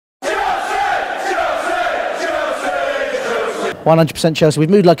100% Chelsea. We've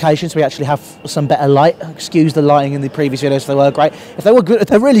moved locations, so we actually have some better light. Excuse the lighting in the previous videos, they were great. If they were good, if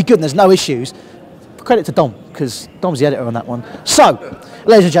they're really good and there's no issues, credit to Dom, because Dom's the editor on that one. So,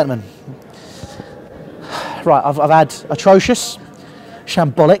 ladies and gentlemen, right, I've had atrocious,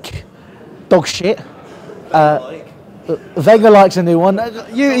 shambolic, dog shit. Wenger likes a new one.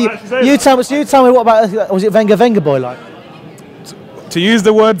 You tell me what about, was it Wenger boy like? To use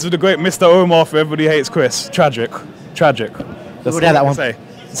the words of the great Mr. Omar for Everybody Hates Chris, tragic. That's what that one. Say.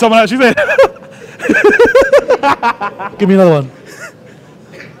 Someone actually said. Give me another one.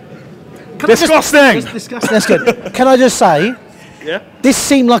 Disgusting. Disgusting. That's good. Can I just say, yeah, this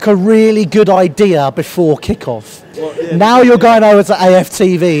seemed like a really good idea before kickoff. Well, yeah, now you're going over to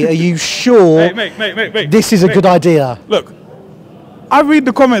AFTV. Are you sure? Hey, mate. This is a good idea. Look, I read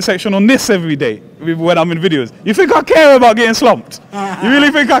the comment section on this every day when I'm in videos. You think I care about getting slumped? You really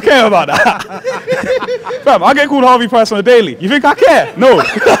think I care about that? Fam, I get called Harvey Price on a daily. You think I care? No.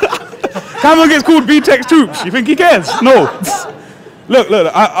 Cameron gets called B-Tex Troops. You think he cares? No. Look,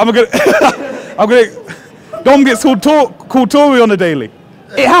 I'm gonna. Dom gets called Tory on a daily.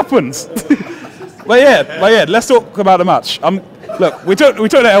 It happens. but yeah. Let's talk about the match. Look, we took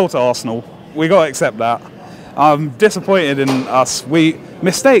the L to Arsenal. We got to accept that. I'm disappointed in us.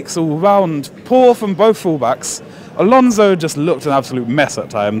 Mistakes all round, poor from both fullbacks. Alonso just looked an absolute mess at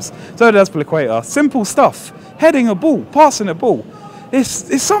times. So did Azpilicueta. Simple stuff. Heading a ball, passing a ball.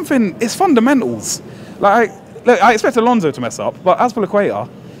 It's something, it's fundamentals. Like, look, I expect Alonso to mess up, but Azpilicueta,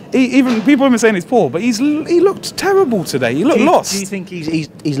 even people have been saying he's poor, but he looked terrible today. He looked lost. Do you think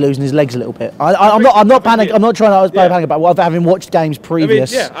he's losing his legs a little bit? I'm not panicking. I'm not trying to panic about having watched games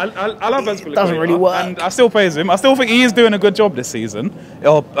previous. I love Azpilicueta. Doesn't really work, and I still praise him. I still think he is doing a good job this season,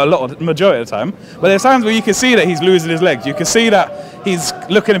 or majority of the time. But there's times where you can see that he's losing his legs. You can see that he's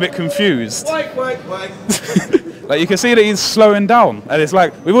looking a bit confused. Like, you can see that he's slowing down, and it's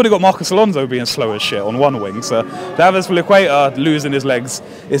like we've already got Marcus Alonso being slow as shit on one wing, so to have Azpilicueta losing his legs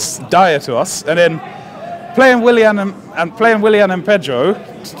is dire to us. And then playing Willian and Pedro,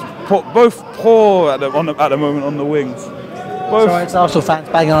 both poor at the moment on the wings. Sorry, it's Arsenal fans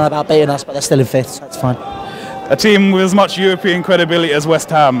banging on about beating us, but they're still in fifth, so that's fine. A team with as much European credibility as West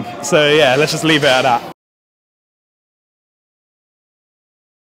Ham, so yeah, let's just leave it at that.